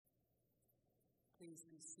Please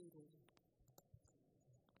be seated.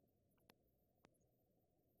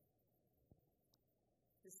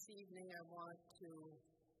 This evening I want to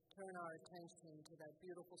turn our attention to that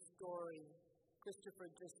beautiful story Christopher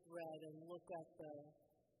just read and look at the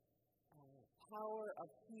power of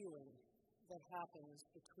healing that happens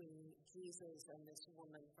between Jesus and this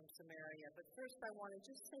woman from Samaria. But first I want to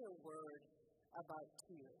just say a word about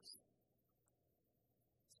tears.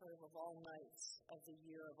 Sort of all nights of the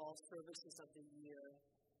year, of all services of the year,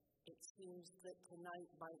 it seems that tonight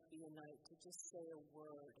might be a night to just say a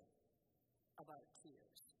word about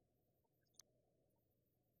tears.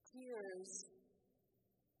 Tears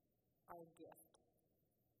are a gift.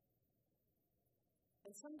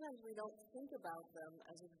 And sometimes we don't think about them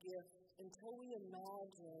as a gift until we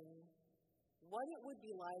imagine what it would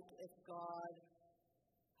be like if God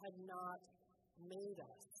had not made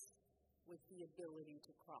us with the ability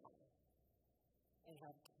to cry and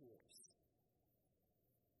have tears.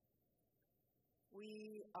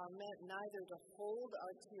 We are meant neither to hold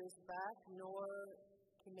our tears back nor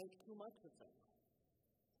to make too much of them.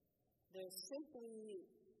 There's simply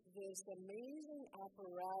this amazing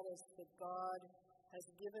apparatus that God has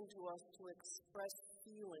given to us to express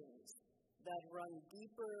feelings that run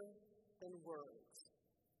deeper than words.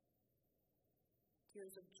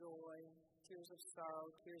 Tears of joy, tears of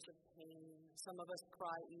sorrow, tears of pain. Some of us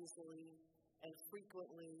cry easily and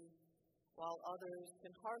frequently, while others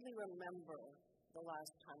can hardly remember the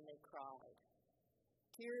last time they cried.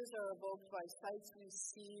 Tears are evoked by sights we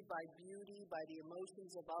see, by beauty, by the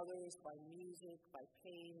emotions of others, by music, by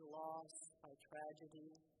pain, loss, by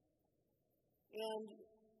tragedy. And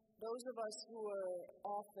those of us who are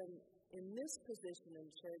often in this position in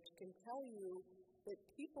church can tell you that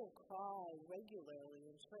people cry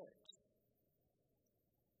regularly in church.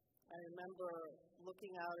 I remember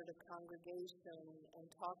looking out at a congregation and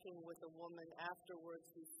talking with a woman afterwards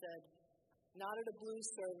who said, not at a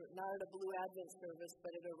blue Advent service,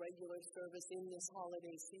 but at a regular service in this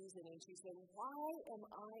holiday season, and she said, "Why am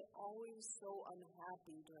I always so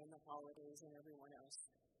unhappy during the holidays and everyone else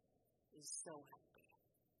is so happy?"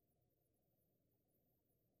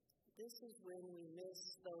 This is when we miss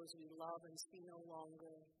those we love and see no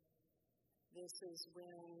longer. This is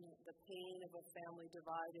when the pain of a family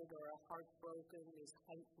divided or a heart broken is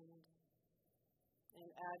heightened.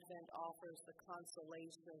 And Advent offers the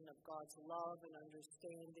consolation of God's love and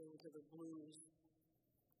understanding to the blues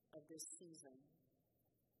of this season.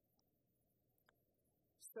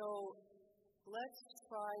 So let's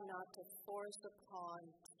try not to force upon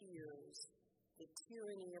tears the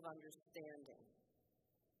tyranny of understanding.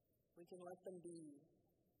 We can let them be.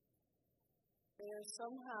 They are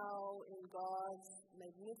somehow in God's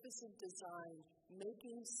magnificent design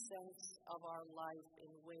making sense of our life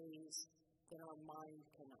in ways that our mind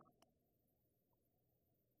cannot.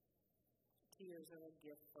 Tears are a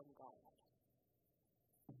gift from God.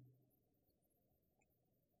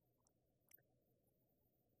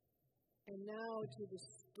 And now to the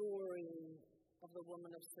story of the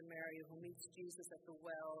woman of Samaria who meets Jesus at the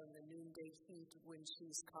well in the noonday heat when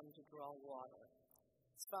she's come to draw water.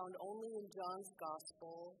 It's found only in John's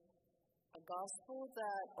Gospel, a gospel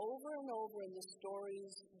that over and over in the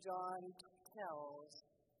stories John tells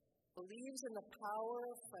believes in the power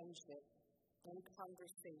of friendship and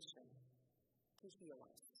conversation to heal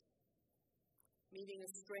us. Meeting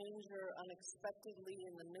a stranger unexpectedly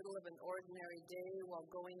in the middle of an ordinary day while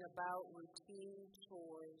going about routine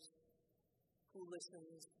chores, who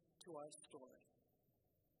listens to our story.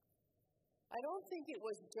 I don't think it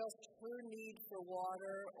was just her need for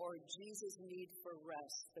water or Jesus' need for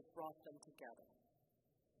rest that brought them together.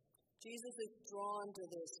 Jesus is drawn to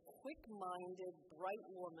this quick-minded, bright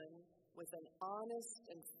woman with an honest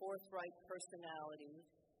and forthright personality,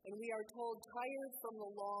 and we are told, tired from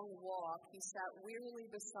the long walk, he sat wearily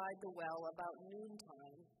beside the well about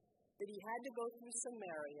noontime, that he had to go through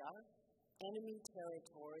Samaria, enemy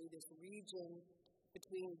territory, this region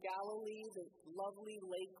between Galilee, the lovely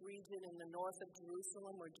lake region in the north of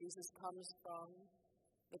Jerusalem where Jesus comes from,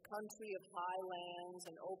 the country of highlands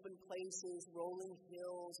and open places, rolling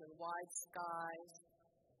hills and wide skies.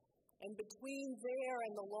 And between there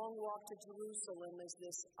and the long walk to Jerusalem is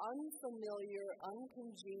this unfamiliar,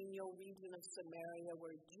 uncongenial region of Samaria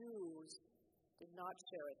where Jews did not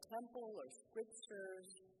share a temple or scriptures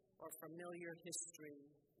or familiar history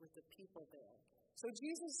with the people there. So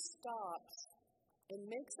Jesus stops and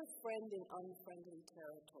makes a friend in unfriendly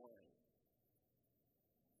territory.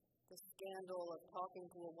 The scandal of talking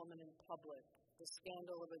to a woman in public, the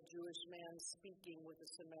scandal of a Jewish man speaking with a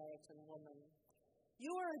Samaritan woman.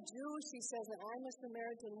 You are a Jew, she says, and I'm a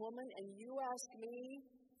Samaritan woman, and you ask me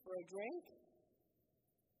for a drink?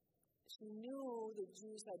 She knew the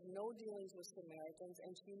Jews had no dealings with Samaritans,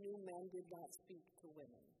 and she knew men did not speak to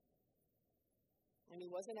women. And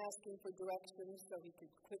he wasn't asking for directions so he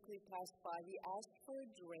could quickly pass by. He asked for a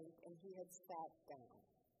drink, and he had sat down.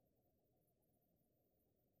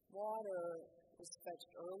 Water is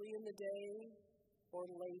fetched early in the day or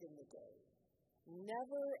late in the day.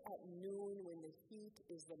 Never at noon when the heat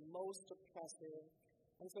is the most oppressive.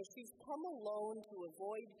 And so she's come alone to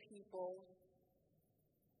avoid people.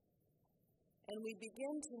 And we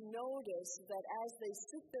begin to notice that as they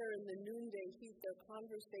sit there in the noonday heat, their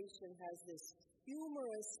conversation has this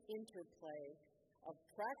humorous interplay of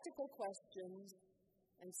practical questions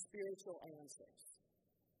and spiritual answers.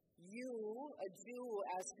 You, a Jew,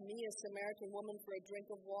 ask me, a Samaritan woman, for a drink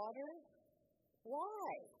of water? Why?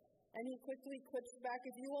 And he quickly quips back,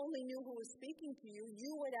 if you only knew who was speaking to you,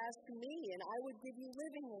 you would ask me, and I would give you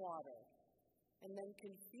living water. And then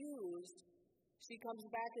confused, she comes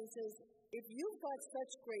back and says, if you've got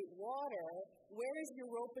such great water, where is your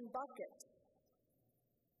rope and bucket?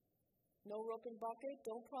 No rope and bucket?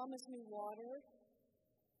 Don't promise me water.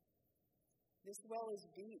 This well is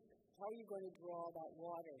deep. How are you going to draw that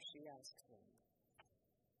water? She asks him.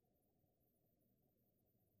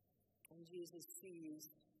 And Jesus sees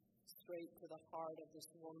straight to the heart of this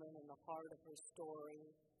woman and the heart of her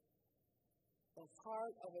story. The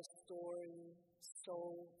heart of a story so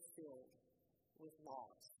filled with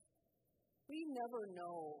loss. We never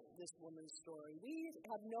know this woman's story. We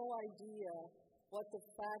have no idea what the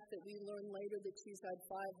fact that we learn later that she's had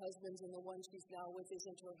 5 husbands and the one she's now with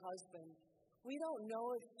isn't her husband. We don't know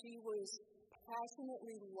if she was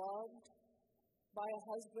passionately loved by a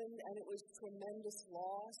husband and it was tremendous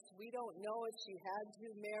loss. We don't know if she had to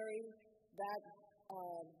marry that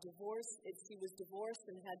divorce, if she was divorced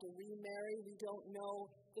and had to remarry. We don't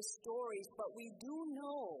know the stories, but we do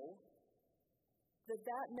know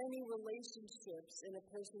that many relationships in a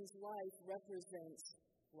person's life represents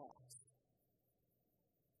loss.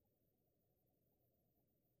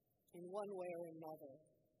 In one way or another,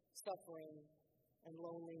 suffering and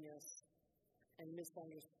loneliness and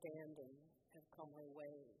misunderstanding have come her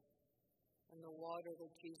way. And the water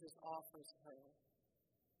that Jesus offers her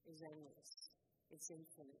is endless. It's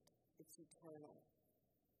infinite. It's eternal.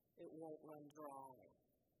 It won't run dry.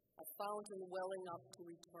 A fountain welling up to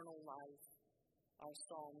eternal life, our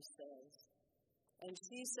psalm says. And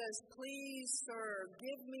she says, please, sir,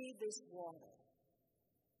 give me this water.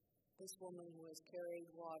 This woman who has carried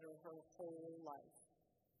water her whole life,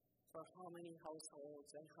 for how many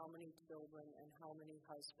households and how many children and how many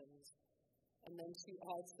husbands. And then she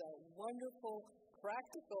adds that wonderful,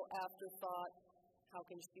 practical afterthought, how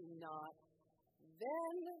can she not?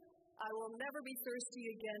 Then I will never be thirsty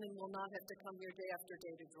again and will not have to come here day after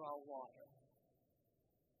day to draw water.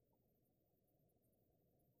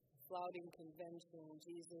 Flouting convention,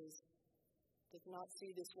 Jesus does not see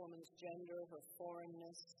this woman's gender, her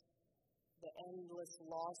foreignness, the endless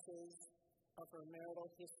losses of her marital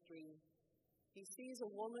history. He sees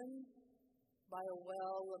a woman by a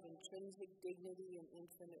well of intrinsic dignity and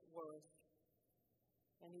infinite worth.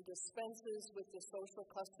 And he dispenses with the social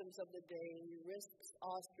customs of the day. He risks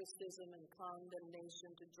ostracism and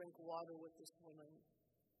condemnation to drink water with this woman,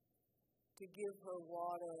 to give her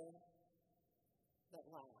water that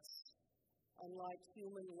lasts. Unlike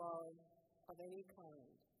human love of any kind,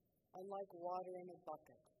 unlike water in a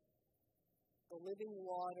bucket, the living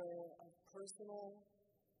water of personal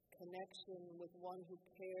connection with one who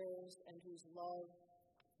cares and whose love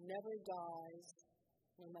never dies,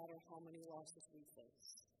 no matter how many losses we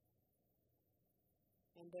face.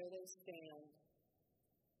 And there they stand,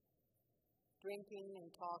 drinking and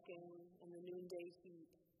talking in the noonday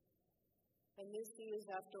heat. And this is,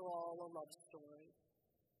 after all, a love story.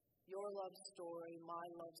 Your love story, my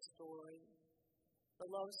love story. The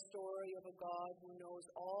love story of a God who knows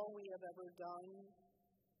all we have ever done,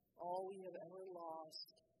 all we have ever lost,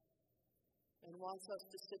 and wants us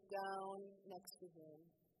to sit down next to him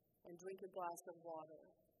and drink a glass of water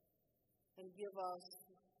and give us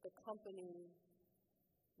the company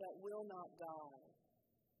that will not die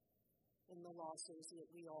in the losses that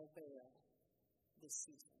we all bear this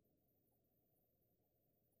season.